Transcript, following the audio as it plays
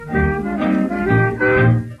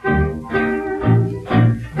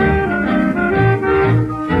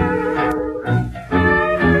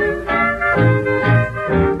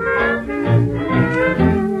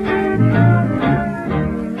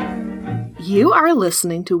You are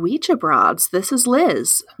listening to Ouija Broads. This is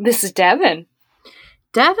Liz. This is Devin.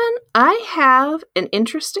 Devin, I have an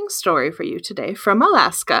interesting story for you today from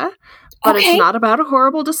Alaska, but It's not about a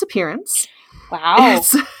horrible disappearance. Wow.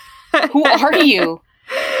 Who are you?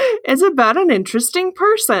 It's about an interesting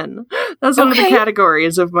person. That's one of the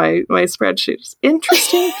categories of my spreadsheets.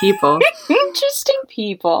 Interesting people. Interesting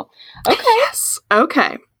people. Okay. Yes.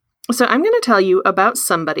 Okay. So I'm going to tell you about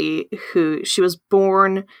somebody who she was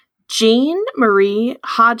born Jean Marie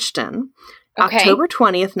Hodgson, October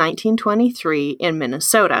 20th, 1923 in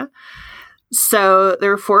Minnesota. So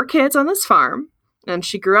there were 4 kids on this farm, and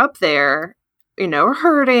she grew up there,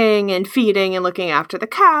 herding and feeding and looking after the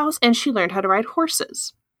cows, and she learned how to ride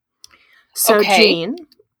horses. So Jean.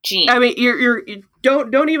 I mean, you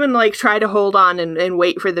don't even try to hold on and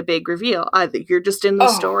wait for the big reveal. You're just in the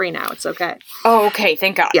story now. It's okay. Oh, okay.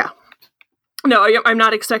 Thank God. Yeah. No, I'm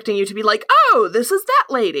not expecting you to be like, oh, this is that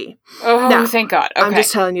lady. Oh, no, thank God. Okay. I'm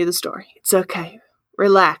just telling you the story. It's okay.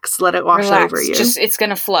 Relax. Let it wash over you. It's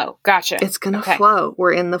going to flow. Gotcha. It's going to flow.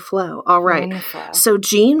 We're in the flow. All right. So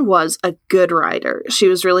Jean was a good rider. She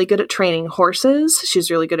was really good at training horses. She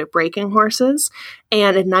was really good at breaking horses.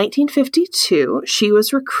 And in 1952, she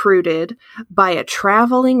was recruited by a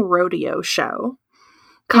traveling rodeo show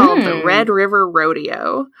called the Red River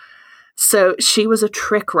Rodeo. So she was a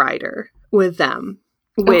trick rider with them,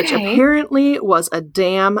 which apparently was a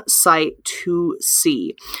damn sight to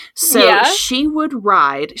see. So she would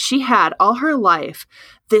ride. She had all her life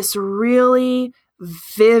this really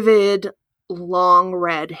long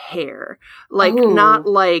red hair. Not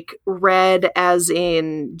like red as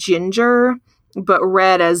in ginger, but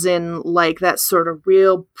red as in that sort of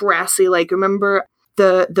real brassy, remember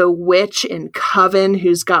the witch in Coven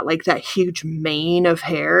who's got that huge mane of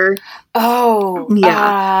hair? Oh,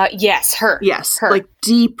 yeah. Yes, her. Yes, her.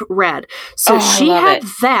 Deep red. So she had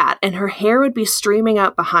that, and her hair would be streaming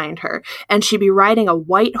out behind her, and she'd be riding a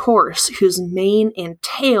white horse whose mane and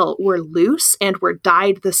tail were loose and were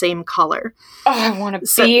dyed the same color. Oh, I want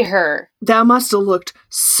to be her. That must have looked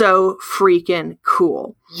so freaking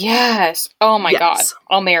cool. Yes. Oh my God.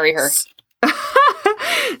 I'll marry her.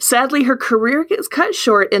 Sadly, her career gets cut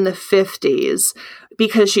short in the 50s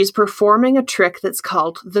because she's performing a trick that's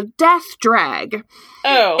called the death drag.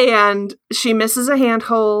 Oh. And she misses a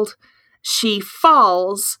handhold. She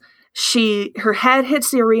falls. Her head hits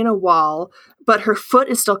the arena wall, but her foot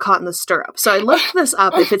is still caught in the stirrup. So I looked this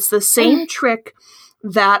up. If it's the same trick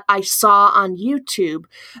that I saw on YouTube,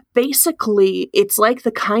 basically it's like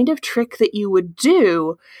the kind of trick that you would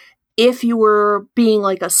do if you were being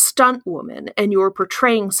a stunt woman and you were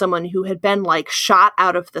portraying someone who had been shot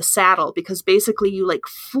out of the saddle, because basically you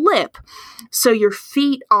flip so your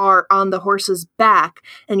feet are on the horse's back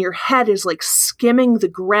and your head is skimming the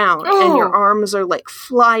ground and your arms are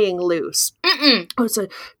flying loose. It's a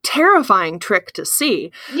terrifying trick to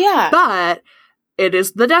see. Yeah. But it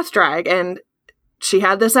is the death drag, and she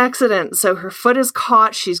had this accident, so her foot is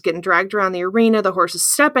caught. She's getting dragged around the arena. The horse is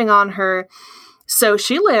stepping on her. So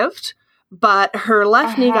she lived, but her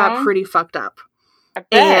left knee got pretty fucked up. I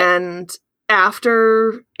bet. And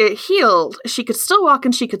after it healed, she could still walk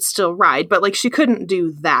and she could still ride, but she couldn't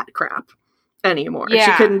do that crap anymore. Yeah.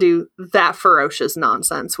 She couldn't do that ferocious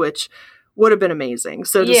nonsense, which would have been amazing.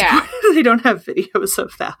 So they don't have videos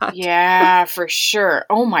of that. Yeah, for sure.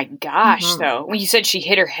 Oh my gosh, though. When you said she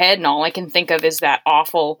hit her head, and all I can think of is that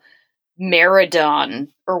awful Meridon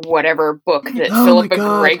or whatever book that Philippa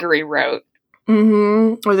Gregory wrote.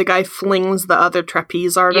 Or the guy flings the other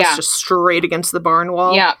trapeze artist just straight against the barn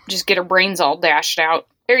wall. Yeah, just get her brains all dashed out.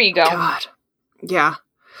 There you go. God. Yeah.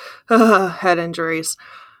 Head injuries.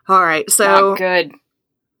 All right, so... Not good.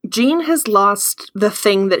 Jean has lost the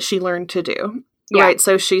thing that she learned to do. Yeah. Right,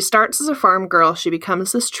 so she starts as a farm girl. She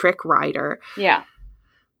becomes this trick rider. Yeah.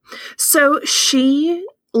 So she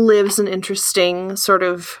lives an interesting sort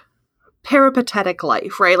of peripatetic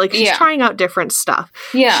life, right? She's trying out different stuff.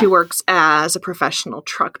 Yeah. She works as a professional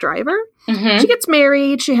truck driver. She gets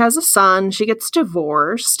married. She has a son. She gets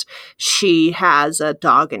divorced. She has a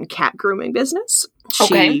dog and cat grooming business.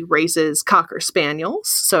 She raises Cocker Spaniels.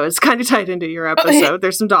 So it's kind of tied into your episode.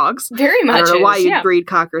 There's some dogs. Very much. I don't know why you'd breed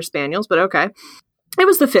Cocker Spaniels, but okay. It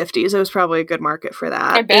was the 50s. It was probably a good market for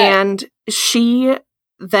that. I bet. And she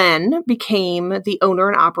then became the owner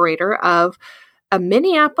and operator of a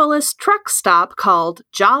Minneapolis truck stop called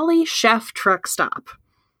Jolly Chef Truck Stop.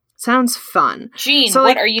 Sounds fun. Jean,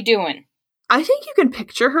 what are you doing? I think you can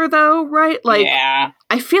picture her, though, right? Yeah.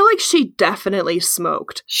 I feel like she definitely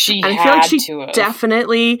smoked. I feel like she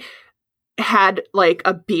definitely had like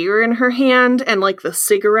a beer in her hand and like the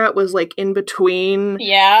cigarette was like in between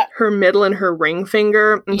her middle and her ring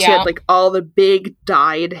finger, and she had like all the big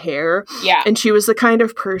dyed hair. And she was the kind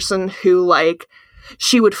of person who like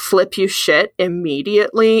she would flip you shit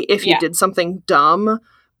immediately if you did something dumb,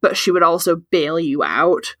 but she would also bail you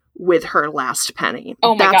out with her last penny.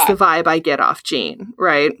 Oh my God. That's the vibe I get off Jean,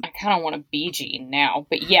 right? I kind of want to be Jean now,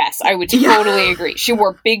 but yes, I would totally agree. She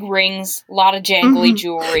wore big rings, a lot of jangly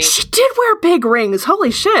jewelry. She did wear big rings.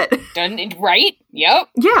 Holy shit. Right? Yep.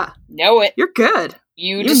 Yeah. Know it. You're good.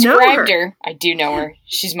 You described her. I do know her.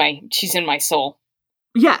 She's in my soul.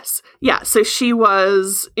 Yes. Yeah. So she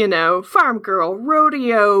was, farm girl,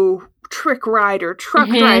 rodeo, trick rider, truck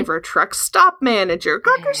driver, truck stop manager,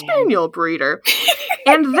 Cocker Spaniel breeder.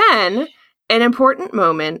 And then an important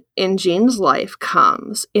moment in Jean's life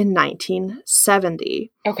comes in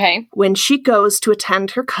 1970. Okay. When she goes to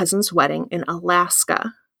attend her cousin's wedding in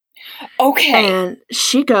Alaska. Okay. And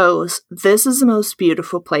she goes, "This is the most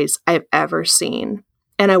beautiful place I've ever seen,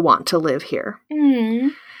 and I want to live here."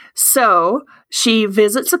 So she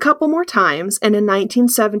visits a couple more times, and in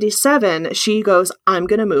 1977, she goes, "I'm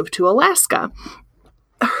going to move to Alaska."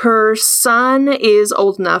 Her son is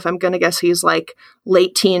old enough, I'm going to guess he's like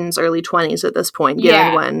late teens, early 20s at this point,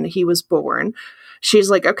 given when he was born.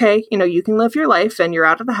 She's like, okay, you can live your life, and you're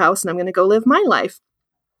out of the house, and I'm going to go live my life.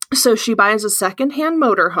 So she buys a secondhand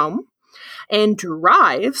motorhome and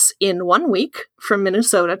drives in 1 week from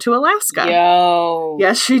Minnesota to Alaska. Yo.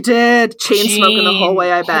 Yes, she did. Chain smoking the whole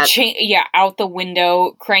way, I bet. Out the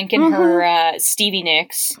window, cranking her Stevie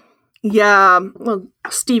Nicks. Yeah. Well,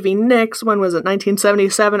 Stevie Nicks, when was it?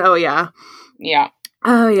 1977? Oh, yeah. Yeah.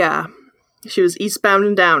 Oh, yeah. She was eastbound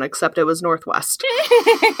and down, except it was northwest.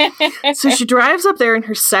 So she drives up there in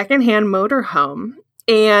her secondhand motorhome,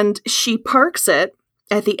 and she parks it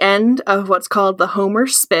at the end of what's called the Homer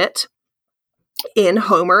Spit in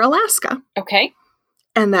Homer, Alaska. Okay.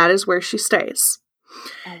 And that is where she stays.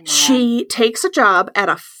 Oh, she takes a job at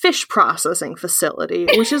a fish processing facility,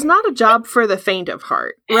 which is not a job for the faint of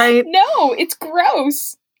heart, right? No, it's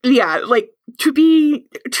gross. Yeah, like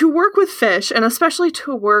to work with fish, and especially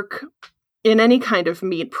to work in any kind of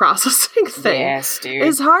meat processing thing, yes, dude,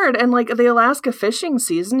 is hard. And like the Alaska fishing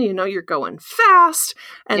season, you're going fast,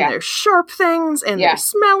 and there's sharp things, and there's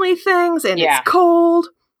smelly things, and it's cold.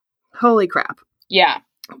 Holy crap. Yeah.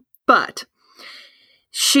 But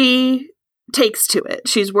she takes to it.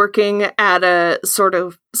 She's working at a sort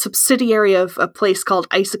of subsidiary of a place called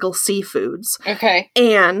Icicle Seafoods. Okay.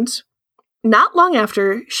 And not long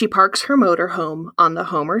after, she parks her motorhome on the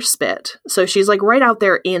Homer Spit. So she's like right out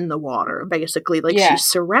there in the water, basically. Like she's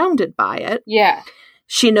surrounded by it. Yeah.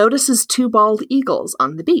 She notices 2 bald eagles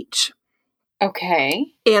on the beach. Okay.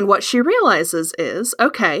 And what she realizes is,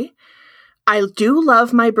 okay, I do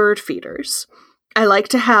love my bird feeders. I like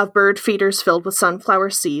to have bird feeders filled with sunflower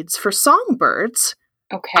seeds for songbirds.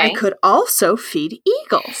 Okay. I could also feed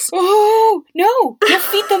eagles. Oh, no. You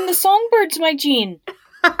feed them the songbirds, my Jean.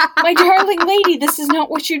 My darling lady, this is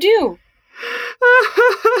not what you do.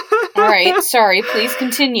 All right, sorry, please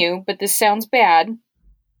continue, but this sounds bad.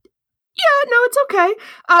 Yeah, no, it's okay.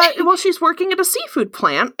 Well, she's working at a seafood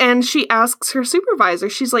plant, and she asks her supervisor,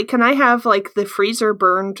 she's like, can I have, like, the freezer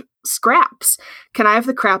burned scraps? Can I have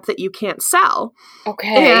the crap that you can't sell?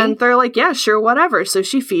 Okay. And they're like, yeah, sure, whatever. So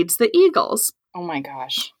she feeds the eagles. Oh my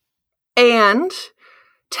gosh. And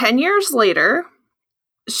 10 years later,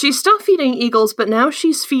 she's still feeding eagles, but now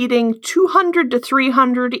she's feeding 200 to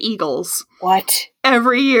 300 eagles. What?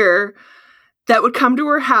 Every year that would come to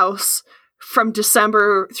her house from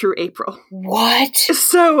December through April. What?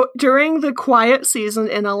 So during the quiet season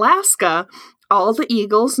in Alaska, all the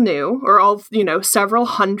eagles knew, or all, several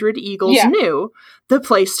hundred eagles knew, the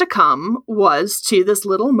place to come was to this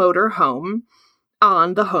little motor home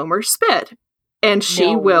on the Homer Spit. And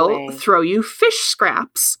she will throw you fish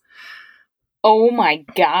scraps. Oh my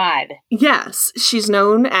God. Yes, she's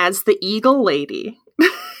known as the Eagle Lady.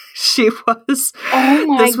 She was. Oh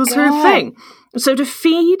my God. This was her thing. So to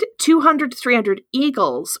feed 200 to 300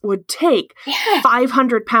 eagles would take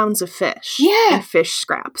 500 pounds of fish and fish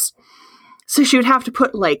scraps. So she would have to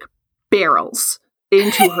put, like, barrels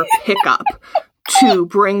into her pickup to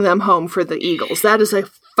bring them home for the eagles. That is a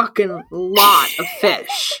fucking lot of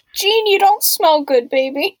fish. Jean, you don't smell good,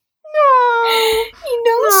 baby. No. You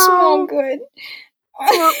don't smell good.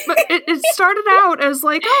 Well, but it started out as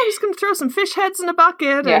like, oh, I'm just going to throw some fish heads in a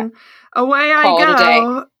bucket and away I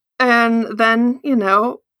go. And then,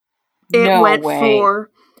 it went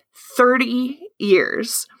for 30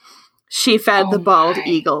 years. She fed the bald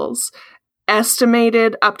eagles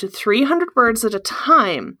estimated up to 300 birds at a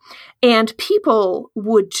time, and people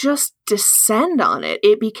would just descend on it.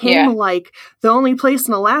 It became like the only place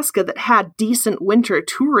in Alaska that had decent winter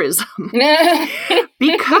tourism.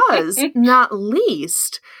 Because, not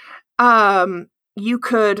least, you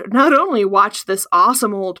could not only watch this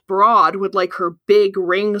awesome old broad with like her big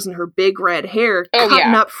rings and her big red hair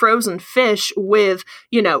cutting up frozen fish with,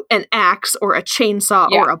 you know, an axe or a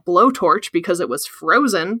chainsaw or a blowtorch because it was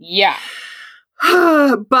frozen. Yeah.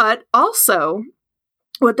 But also,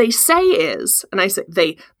 what they say is, and I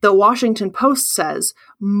say the Washington Post says,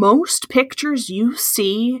 most pictures you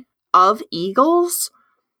see of eagles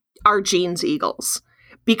are Jean's eagles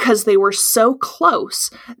because they were so close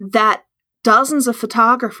that dozens of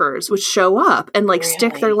photographers would show up and like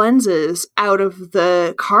stick their lenses out of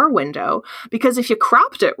the car window, because if you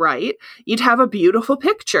cropped it right, you'd have a beautiful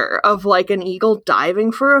picture of like an eagle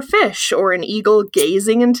diving for a fish or an eagle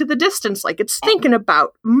gazing into the distance like it's thinking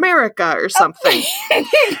about America or something.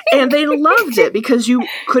 And they loved it because you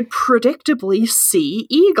could predictably see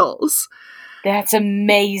eagles. That's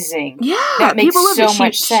amazing. Yeah. That makes so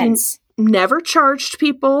much sense. She never charged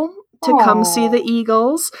people to come see the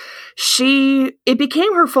eagles. It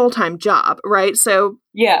became her full-time job, right? So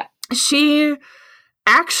she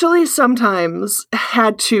actually sometimes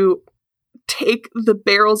had to take the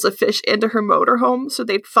barrels of fish into her motorhome so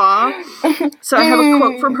they'd thaw. So I have a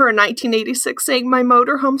quote from her in 1986 saying, "My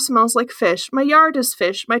motorhome smells like fish. My yard is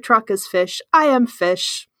fish. My truck is fish. I am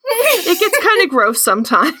fish." It gets kind of gross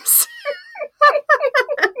sometimes.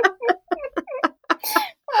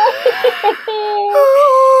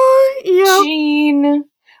 Jean.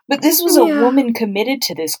 But this was a woman committed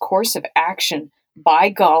to this course of action. By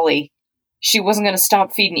golly. She wasn't going to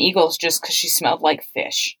stop feeding eagles just because she smelled like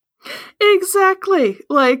fish. Exactly.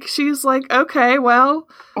 Like, she's like, okay, well,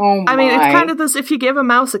 I mean, it's kind of this if you give a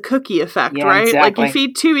mouse a cookie effect, right? Exactly. Like, you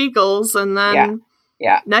feed 2 eagles, and then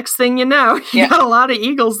next thing you know, you got a lot of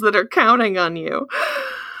eagles that are counting on you.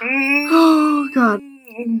 Oh, God.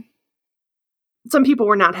 Some people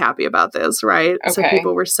were not happy about this, right? Okay. Some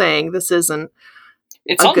people were saying this isn't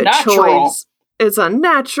a good choice. It's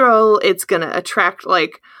unnatural. It's going to attract,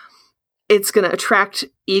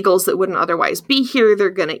 eagles that wouldn't otherwise be here. They're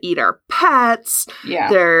going to eat our pets. Yeah.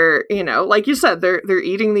 They're, like you said, they're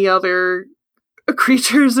eating the other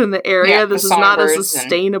creatures in the area. Yeah, this is not a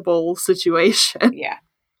sustainable situation.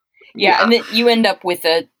 Yeah. And then you end up with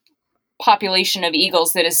a population of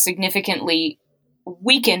eagles that is significantly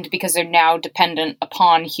weakened because they're now dependent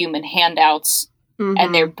upon human handouts,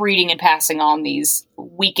 and they're breeding and passing on these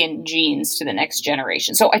weakened genes to the next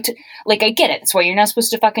generation. So I get it. That's why you're not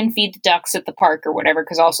supposed to fucking feed the ducks at the park or whatever,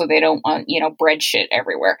 because also they don't want, bread shit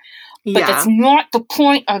everywhere. But that's not the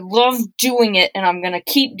point. I love doing it, and I'm going to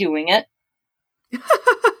keep doing it.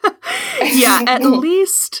 Yeah, at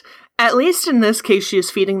least in this case, she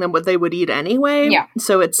is feeding them what they would eat anyway. Yeah.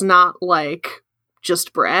 So it's not like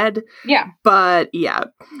just bread. Yeah. But yeah.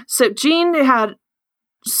 So Jean had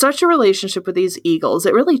such a relationship with these eagles.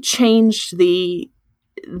 It really changed the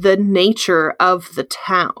nature of the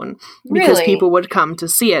town because people would come to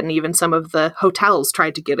see it, and even some of the hotels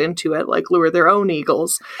tried to get into it, like lure their own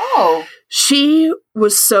eagles. Oh. She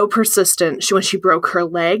was so persistent. When she broke her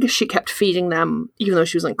leg, she kept feeding them even though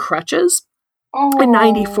she was in crutches. Oh. In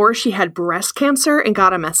 1994, she had breast cancer and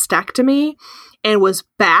got a mastectomy and was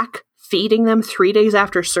back feeding them 3 days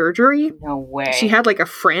after surgery. No way. She had a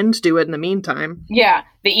friend do it in the meantime. Yeah.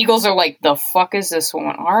 The eagles are like, the fuck is this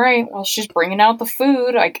woman? All right, well, she's bringing out the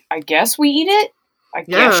food. I guess we eat it. I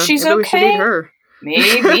guess she's okay. We should eat her.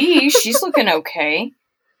 Maybe. She's looking okay.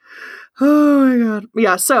 Oh my God.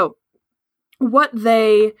 Yeah, so what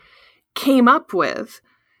they came up with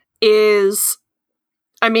is,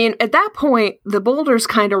 at that point, the boulder's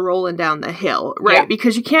kind of rolling down the hill, right? Yeah.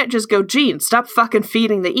 Because you can't just go, Jean, stop fucking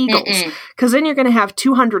feeding the eagles. Because then you're going to have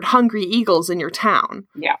 200 hungry eagles in your town.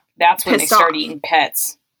 Yeah, that's when they start eating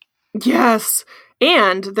pets. Yes.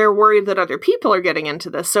 And they're worried that other people are getting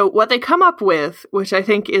into this. So what they come up with, which I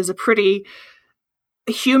think is a pretty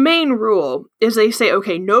humane rule, is they say,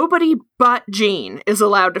 okay, nobody but Jean is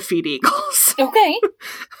allowed to feed eagles. Okay.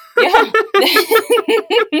 Yeah.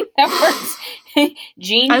 That works.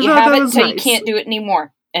 Jean, you have it until you can't do it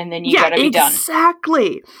anymore. And then you gotta be done.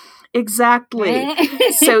 Exactly.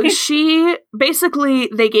 So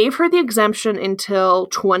they gave her the exemption until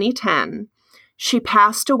 2010. She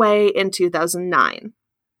passed away in 2009.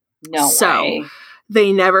 No way. So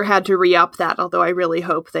they never had to re-up that, although I really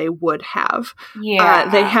hope they would have. Yeah.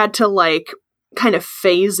 They had to kind of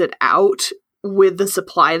phase it out with the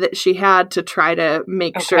supply that she had to try to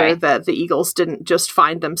make sure that the eagles didn't just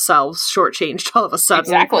find themselves shortchanged all of a sudden.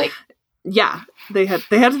 Exactly. Yeah, they had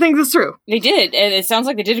to think this through. They did, and it sounds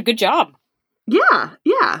like they did a good job.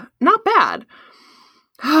 Yeah, not bad.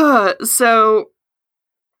 So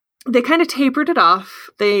they kind of tapered it off.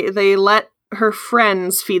 They let her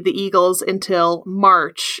friends feed the eagles until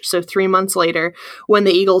March, so 3 months later, when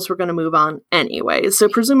the eagles were going to move on anyway. So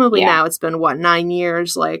presumably now it's been, 9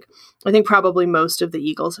 years? Like, I think probably most of the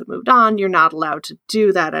eagles have moved on. You're not allowed to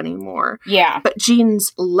do that anymore. Yeah. But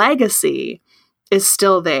Jean's legacy is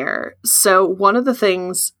still there. So one of the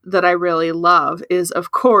things that I really love is,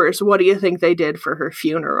 of course, what do you think they did for her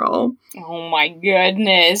funeral? Oh my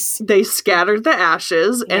goodness. They scattered the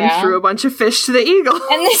ashes and threw a bunch of fish to the eagle.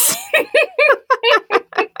 And this...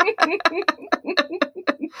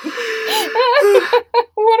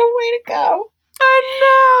 What a way to go. I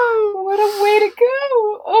know. What a way to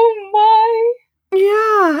go. Oh my.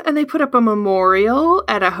 Yeah, and they put up a memorial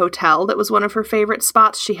at a hotel that was one of her favorite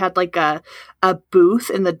spots. She had like a booth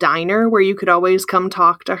in the diner where you could always come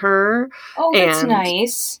talk to her. Oh, that's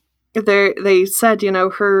nice. They said,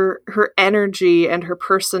 her energy and her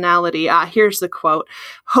personality. Here's the quote.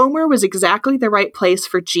 Homer was exactly the right place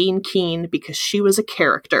for Jean Keane because she was a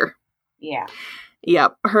character. Yeah.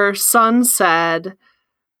 Yep. Her son said,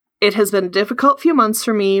 it has been a difficult few months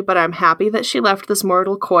for me, but I'm happy that she left this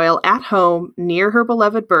mortal coil at home, near her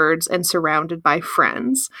beloved birds, and surrounded by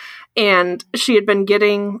friends. And she had been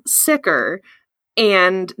getting sicker,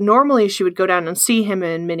 and normally she would go down and see him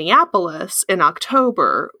in Minneapolis in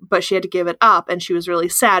October, but she had to give it up, and she was really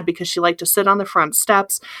sad because she liked to sit on the front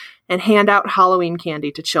steps and hand out Halloween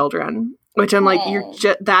candy to children. Which I'm like,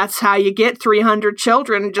 that's how you get 300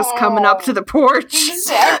 children just coming up to the porch.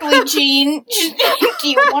 Exactly, Jean. Do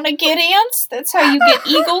you want to get ants? That's how you get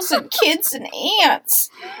eagles and kids and ants.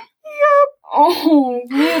 Yep. Oh,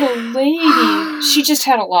 little lady. She just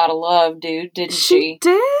had a lot of love, dude, didn't she? She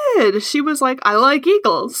did. She was like, I like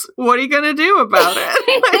eagles. What are you going to do about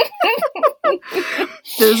it?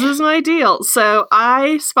 This is my deal. So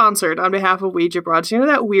I sponsored on behalf of Ouija Broads. You know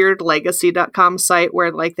that weird legacy.com site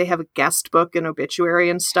where like they have a guest book and obituary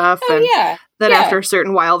and stuff? And then after a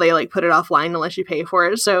certain while, they like put it offline unless you pay for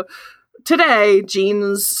it. So today,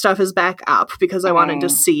 Jean's stuff is back up because I wanted to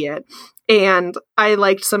see it. And I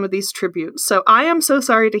liked some of these tributes. So I am so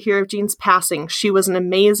sorry to hear of Jean's passing. She was an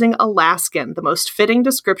amazing Alaskan, the most fitting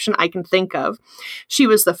description I can think of. She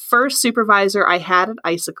was the first supervisor I had at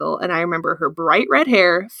Icicle, and I remember her bright red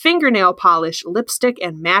hair, fingernail polish, lipstick,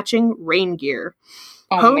 and matching rain gear.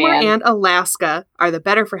 Homer and Alaska are the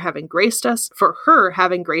better for having graced us. For her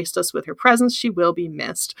having graced us with her presence, she will be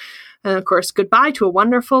missed. And of course, goodbye to a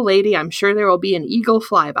wonderful lady. I'm sure there will be an eagle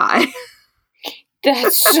flyby.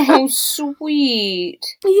 That's so sweet.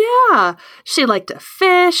 Yeah. She liked to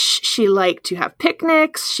fish. She liked to have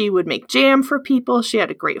picnics. She would make jam for people. She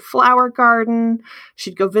had a great flower garden.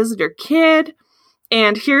 She'd go visit her kid.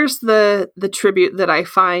 And here's the tribute that I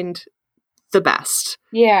find the best.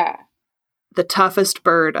 Yeah. The toughest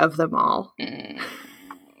bird of them all. I'm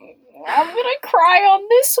gonna cry on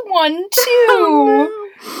this one, too. Oh,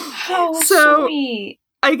 no. How sweet.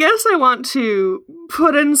 I guess I want to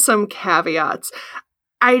put in some caveats.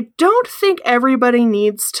 I don't think everybody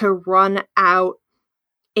needs to run out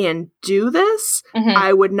and do this. Mm-hmm.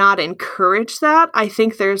 I would not encourage that. I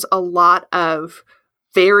think there's a lot of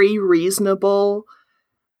very reasonable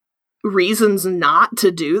reasons not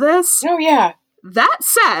to do this. Oh, yeah. That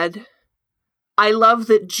said, I love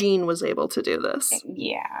that Jean was able to do this.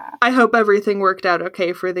 Yeah. I hope everything worked out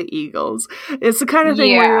okay for the Eagles. It's the kind of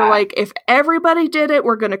thing where you're like, if everybody did it,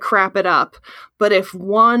 we're going to crap it up. But if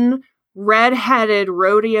one red-headed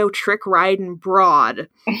rodeo trick-riding broad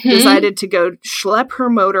decided to go schlep her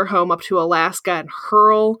motorhome up to Alaska and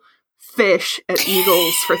hurl fish at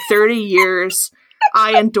eagles for 30 years,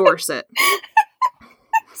 I endorse it.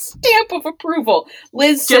 Stamp of approval.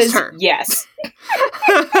 Liz Just says her. Yes.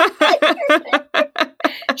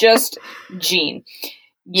 Just Jean.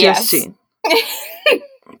 Yes. Just Jean.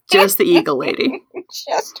 Just the eagle lady.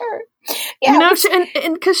 Just her. Yeah, you know,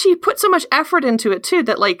 and because she put so much effort into it too,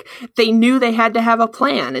 that like they knew they had to have a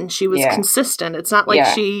plan, and she was consistent. It's not like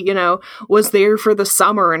she, was there for the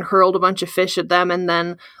summer and hurled a bunch of fish at them and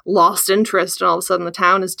then lost interest, and all of a sudden the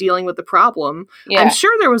town is dealing with the problem. Yeah. I'm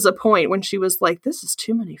sure there was a point when she was like, "This is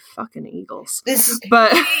too many fucking eagles."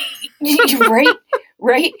 But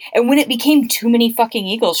right. And when it became too many fucking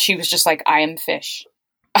eagles, she was just like, "I am fish.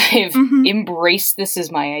 I've embraced this as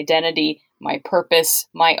my identity, my purpose,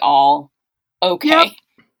 my all. Okay." Yep.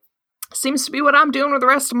 Seems to be what I'm doing with the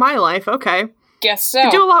rest of my life. Okay. Guess so. You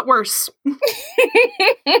could do a lot worse.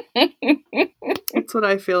 That's what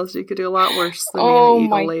I feel, is you could do a lot worse than being an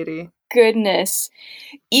eagle lady. goodness.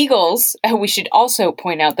 Eagles, we should also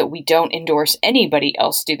point out that we don't endorse anybody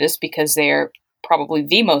else do this because they're probably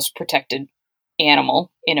the most protected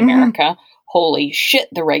animal in America. Holy shit,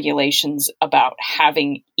 the regulations about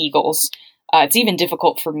having eagles. It's even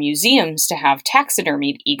difficult for museums to have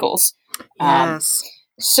taxidermied eagles. Yes.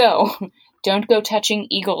 So don't go touching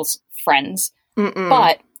eagles, friends.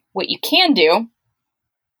 But what you can do,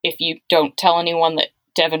 if you don't tell anyone that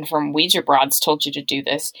Devin from Ouija Broads told you to do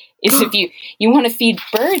this, is if you want to feed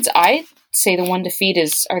birds, I'd say the one to feed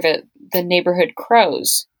are the neighborhood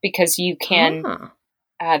crows, because you can...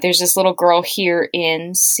 there's this little girl here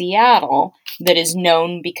in Seattle that is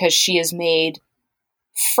known because she has made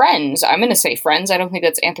friends. I'm going to say friends. I don't think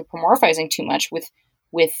that's anthropomorphizing too much with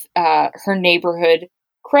her neighborhood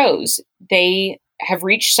crows. They have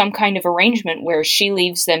reached some kind of arrangement where she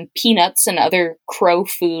leaves them peanuts and other crow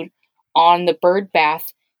food on the bird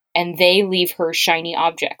bath, and they leave her shiny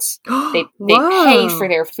objects. They pay for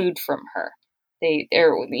their food from her.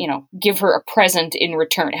 They're give her a present in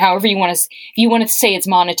return. However you want to, if you want to say it's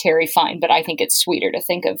monetary, fine. But I think it's sweeter to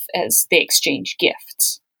think of as they exchange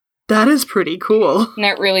gifts. That is pretty cool. Isn't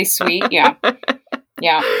that really sweet? Yeah.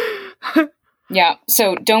 Yeah. Yeah.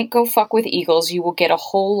 So don't go fuck with eagles. You will get a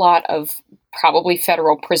whole lot of probably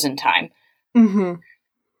federal prison time.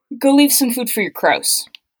 Go leave some food for your crows.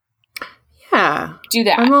 Yeah. Do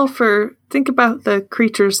that. I'm all for, think about the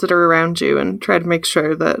creatures that are around you and try to make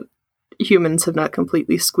sure that humans have not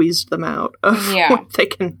completely squeezed them out of what they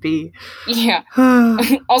can be. Yeah.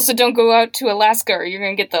 Also, don't go out to Alaska or you're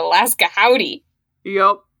going to get the Alaska howdy.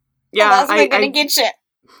 Yup. Yeah. Alaska's going to get you.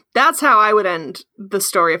 That's how I would end the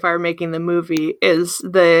story if I were making the movie, is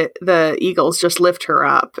the eagles just lift her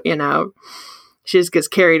up, She just gets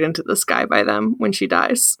carried into the sky by them when she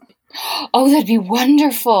dies. Oh, that'd be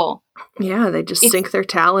wonderful. Yeah, they just sink their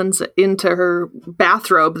talons into her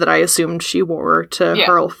bathrobe that I assumed she wore to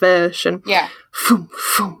hurl fish, and foom,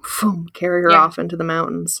 foom, foom, carry her off into the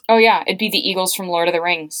mountains. Oh yeah, it'd be the eagles from Lord of the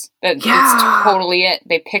Rings. That's totally it.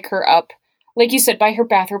 They pick her up, like you said, by her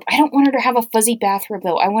bathrobe. I don't want her to have a fuzzy bathrobe,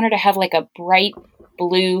 though. I want her to have like a bright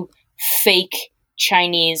blue, fake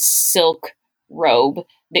Chinese silk robe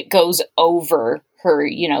that goes over her,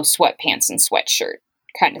 sweatpants and sweatshirt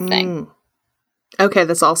kind of thing. Okay,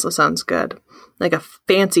 this also sounds good. Like a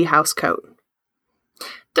fancy house coat.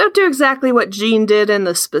 Don't do exactly what Jean did in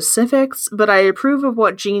the specifics, but I approve of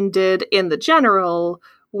what Jean did in the general,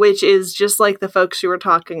 which is just like the folks you were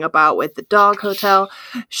talking about with the dog hotel.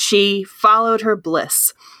 She followed her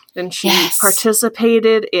bliss, and she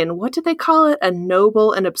participated in, what did they call it? A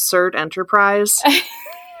noble and absurd enterprise?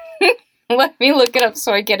 Let me look it up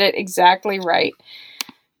so I get it exactly right.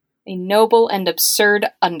 A noble and absurd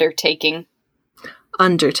undertaking.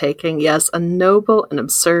 Undertaking, yes. A noble and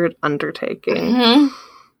absurd undertaking. Mm-hmm.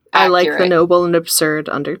 I like the noble and absurd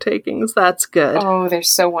undertakings. That's good. Oh, they're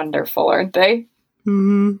so wonderful, aren't they?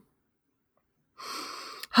 Mm-hmm.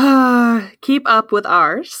 Keep up with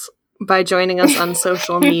ours by joining us on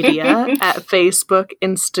social media at Facebook,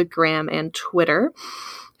 Instagram, and Twitter.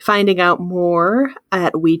 Finding out more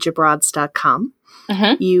at OuijaBroads.com.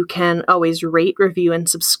 You can always rate, review, and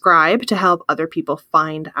subscribe to help other people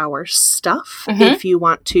find our stuff. If you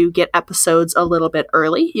want to get episodes a little bit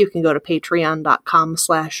early, you can go to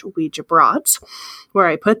patreon.com/OuijaBroads, where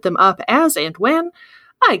I put them up as and when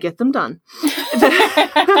I get them done.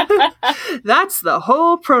 That's the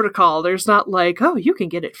whole protocol. There's not like, oh, you can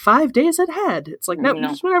get it 5 days ahead. It's like, no,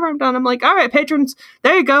 just whenever I'm done. I'm like, all right, patrons,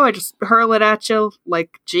 there you go. I just hurl it at you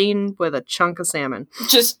like Jean with a chunk of salmon.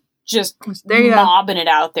 Just mobbing it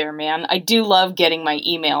out there, man. I do love getting my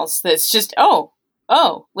emails. That's just,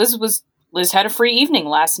 Liz had a free evening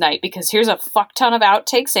last night because here's a fuck ton of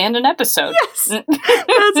outtakes and an episode. Yes,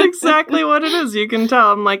 that's exactly what it is. You can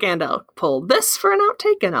tell. I'm like, and I'll pull this for an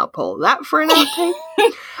outtake, and I'll pull that for an outtake.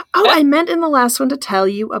 I meant in the last one to tell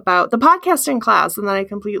you about the podcasting class, and then I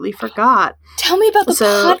completely forgot. Tell me about the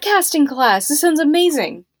podcasting class. This sounds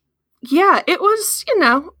amazing. Yeah, it was,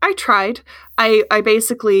 I tried. I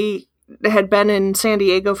basically had been in San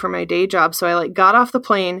Diego for my day job, so I got off the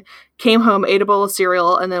plane, came home, ate a bowl of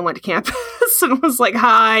cereal, and then went to campus and was like,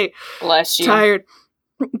 hi. Bless you. Tired.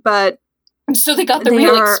 But so they got the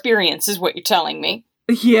real experience is what you're telling me.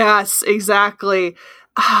 Yes, exactly.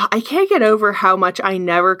 I can't get over how much I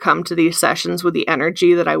never come to these sessions with the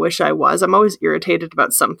energy that I wish I was. I'm always irritated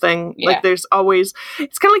about something. Yeah. There's always,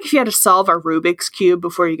 it's kind of like if you had to solve a Rubik's Cube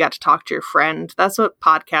before you got to talk to your friend. That's what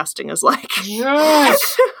podcasting is like.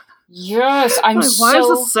 Yes. Yes. Why is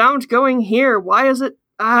the sound going here? Why is it?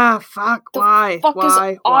 Fuck. Why?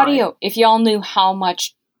 Why? Audio. If y'all knew how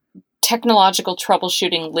much technological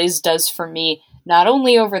troubleshooting Liz does for me not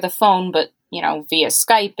only over the phone, but, via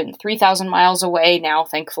Skype and 3,000 miles away, now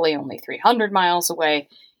thankfully only 300 miles away,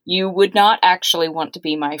 you would not actually want to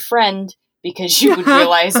be my friend because you would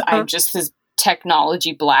realize I'm just this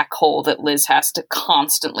technology black hole that Liz has to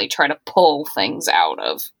constantly try to pull things out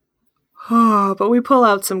of. Oh, but we pull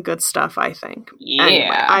out some good stuff, I think. Yeah.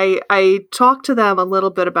 Anyway, I talked to them a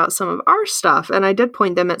little bit about some of our stuff, and I did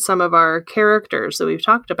point them at some of our characters that we've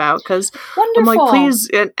talked about, because I'm like, please,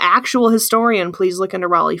 an actual historian, please look into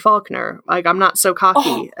Raleigh Faulkner. Like, I'm not so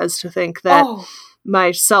cocky as to think that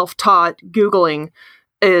my self-taught Googling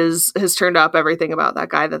has turned up everything about that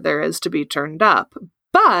guy that there is to be turned up.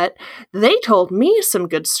 But they told me some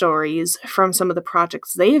good stories from some of the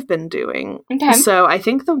projects they've been doing. Okay. So I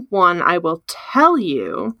think the one I will tell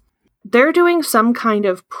you, they're doing some kind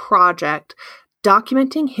of project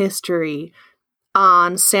documenting history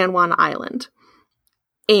on San Juan Island.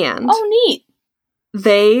 And neat.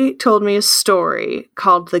 They told me a story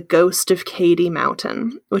called The Ghost of Katy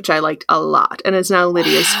Mountain, which I liked a lot. And it's now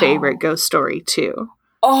Lydia's favorite ghost story, too.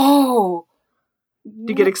 Oh, Do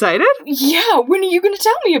you get excited? Yeah, when are you going to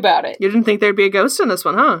tell me about it? You didn't think there'd be a ghost in this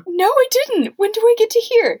one, huh? No, I didn't. When do I get to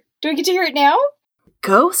hear? Do I get to hear it now?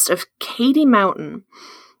 Ghost of Katy Mountain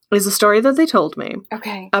is a story that they told me.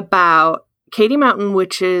 Okay. About Katy Mountain,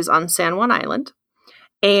 which is on San Juan Island.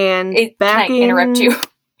 And can I interrupt you?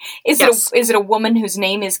 Is it a woman whose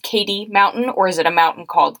name is Katy Mountain, or is it a mountain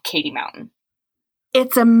called Katy Mountain?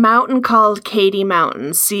 It's a mountain called Katy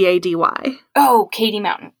Mountain, C-A-D-Y. Oh, Katy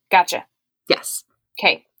Mountain. Gotcha. Yes.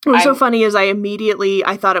 Okay. What was so funny is I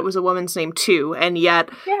thought it was a woman's name too, and yet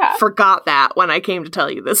forgot that when I came to tell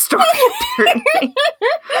you this story.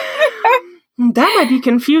 That might be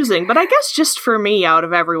confusing, but I guess just for me out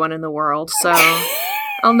of everyone in the world, so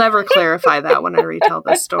I'll never clarify that when I retell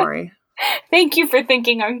this story. Thank you for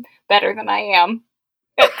thinking I'm better than I am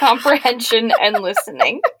at comprehension and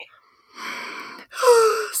listening.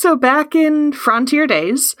 So back in frontier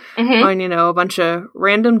days, when, a bunch of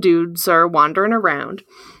random dudes are wandering around,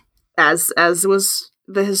 as was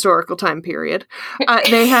the historical time period,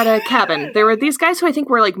 they had a cabin. There were these guys who I think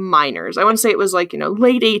were like minors. I want to say it was like,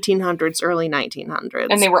 late 1800s, early 1900s.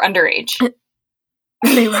 And they were underage.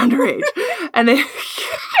 They were underage. And they...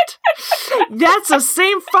 That's the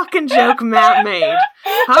same fucking joke Matt made.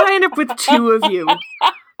 How'd I end up with two of you?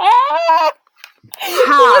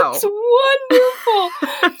 How? That's wonderful.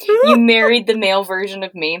 You married the male version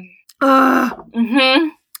of me.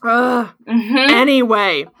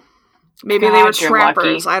 Anyway, maybe they were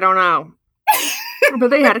trappers. I don't know. But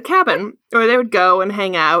they had a cabin where they would go and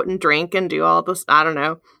hang out and drink and do all this, I don't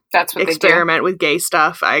know. That's what experiment with gay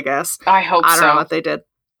stuff, I guess. I hope so. I don't know what they did.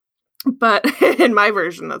 But in my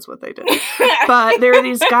version, that's what they did. But there were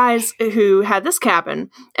these guys who had this cabin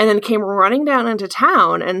and then came running down into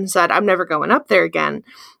town and said, I'm never going up there again.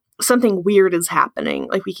 Something weird is happening.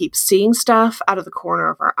 Like, we keep seeing stuff out of the corner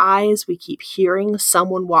of our eyes. We keep hearing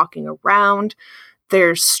someone walking around.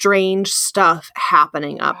 There's strange stuff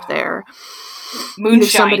happening up there. Moonshine.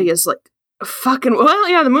 Somebody is like, fucking, well,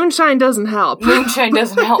 yeah, the moonshine doesn't help. Moonshine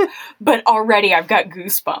doesn't help. But already I've got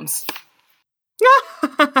goosebumps.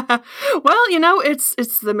 Well,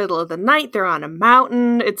 it's the middle of the night. They're on a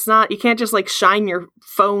mountain. It's not, you can't just like shine your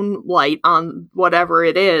phone light on whatever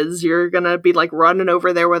it is. You're gonna be like running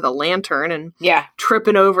over there with a lantern and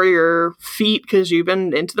tripping over your feet because you've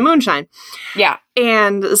been into the moonshine. Yeah.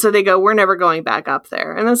 And so they go, we're never going back up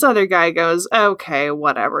there. And this other guy goes, okay,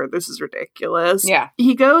 whatever. This is ridiculous. Yeah.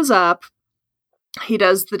 He goes up. He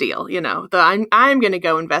does the deal, I'm going to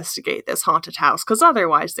go investigate this haunted house because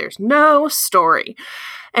otherwise there's no story.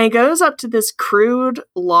 And he goes up to this crude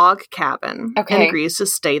log cabin and agrees to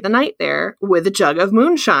stay the night there with a jug of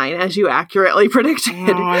moonshine, as you accurately predicted.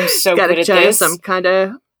 Oh, I'm so good at this. Some kind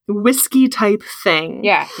of whiskey type thing.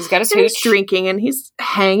 Yeah, he's got his hooch. He's drinking and he's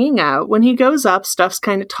hanging out. When he goes up, stuff's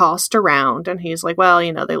kind of tossed around and he's like, well,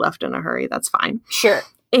 they left in a hurry. That's fine. Sure.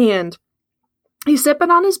 And he's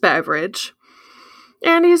sipping on his beverage.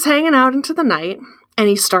 And he's hanging out into the night, and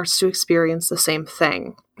he starts to experience the same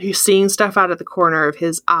thing. He's seeing stuff out of the corner of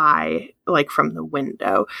his eye, like from the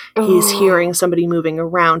window. He's hearing somebody moving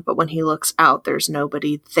around, but when he looks out, there's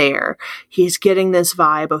nobody there. He's getting this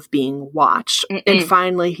vibe of being watched. And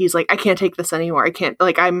finally, he's like, I can't take this anymore. I can't,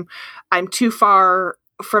 like, I'm too far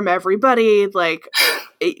from everybody. Like,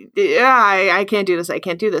 I can't do this. I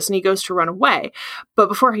can't do this. And he goes to run away. But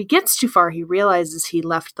before he gets too far, he realizes he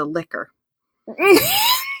left the liquor.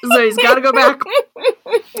 So he's got to go back,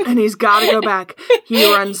 and he's got to go back. He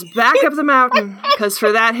runs back up the mountain because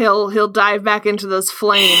for that he'll dive back into those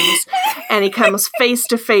flames, and he comes face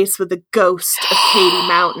to face with the ghost of Katy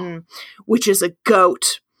Mountain, which is a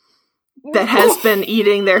goat that has been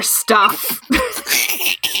eating their stuff.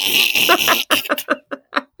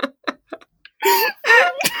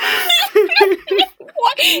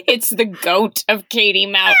 What? It's the goat of Katy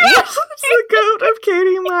Mountain. It's the goat of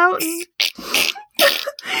Katy Mountain.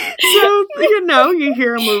 So, you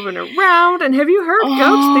hear them moving around, and have you heard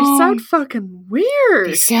goats? They sound fucking weird.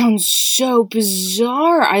 They sound so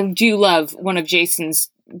bizarre. I do love one of Jason's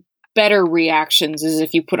better reactions is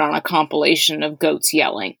if you put on a compilation of goats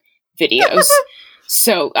yelling videos.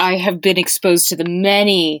 So I have been exposed to the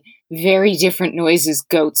many very different noises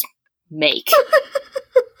goats make.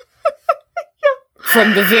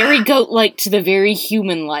 From the very goat-like to the very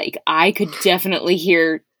human-like, I could definitely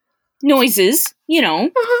hear noises,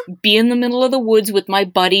 be in the middle of the woods with my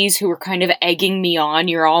buddies who are kind of egging me on.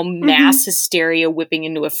 You're all mass hysteria whipping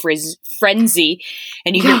into a frenzy,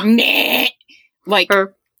 and you hear meh, like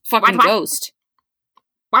fucking what? Ghost.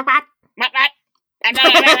 What?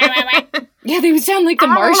 Yeah, they would sound like the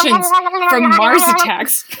Martians from Mars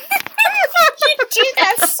Attacks. You do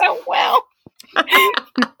that so well.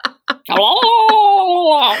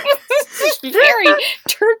 Very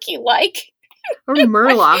turkey-like. Or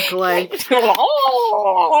Murloc-like.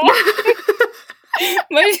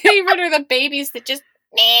 My favorite are the babies that just...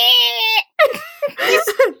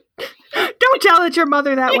 Don't yell at your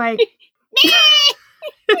mother that way.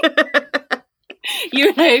 You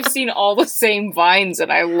and I have seen all the same vines,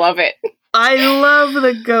 and I love it. I love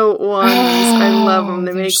the goat ones. I love them.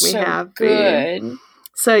 They make me happy. Good.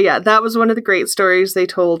 So yeah, that was one of the great stories they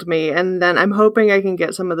told me. And then I'm hoping I can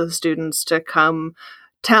get some of the students to come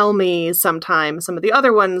tell me sometime some of the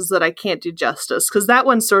other ones that I can't do justice. Because that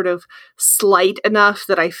one's sort of slight enough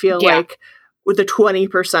that I feel like with the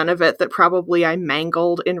 20% of it that probably I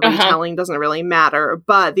mangled in retelling doesn't really matter.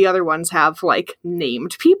 But the other ones have like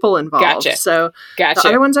named people involved. Gotcha. So the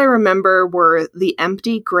other ones I remember were The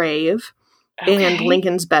Empty Grave and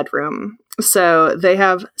Lincoln's Bedroom. So they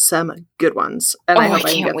have some good ones, and I hope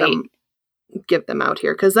I can give them out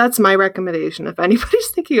here, because that's my recommendation. If anybody's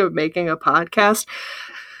thinking of making a podcast,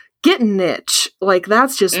 get niche. Like,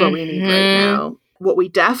 that's just what we need right now. What we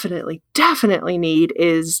definitely need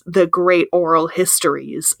is the great oral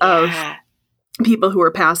histories of people who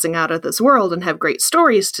are passing out of this world and have great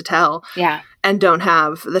stories to tell and don't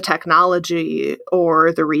have the technology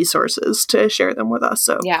or the resources to share them with us.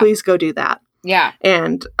 So please go do that. Yeah.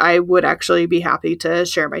 And I would actually be happy to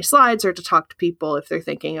share my slides or to talk to people if they're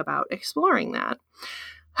thinking about exploring that.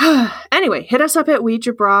 Anyway, hit us up at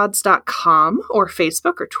OuijaBroads.com or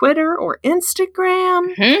Facebook or Twitter or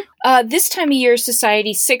Instagram. This time of year,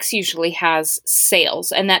 Society 6 usually has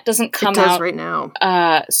sales, and that doesn't come out right now.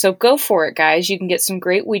 So go for it, guys. You can get some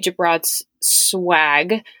great Ouija Broads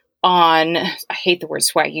swag on... I hate the word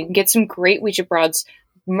swag. You can get some great Ouija Broads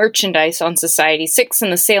merchandise on Society 6,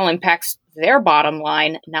 and the sale impacts their bottom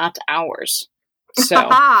line, not ours. So,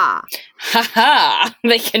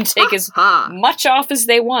 they can take as much off as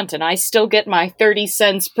they want, and I still get my 30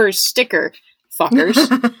 cents per sticker, fuckers.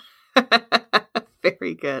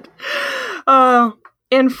 Very good.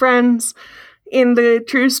 And friends, in the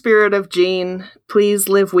true spirit of Jean, please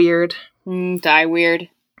live weird. Die weird.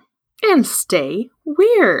 And stay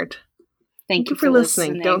weird. Thank you for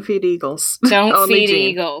listening. Don't feed eagles. Don't feed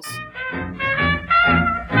eagles.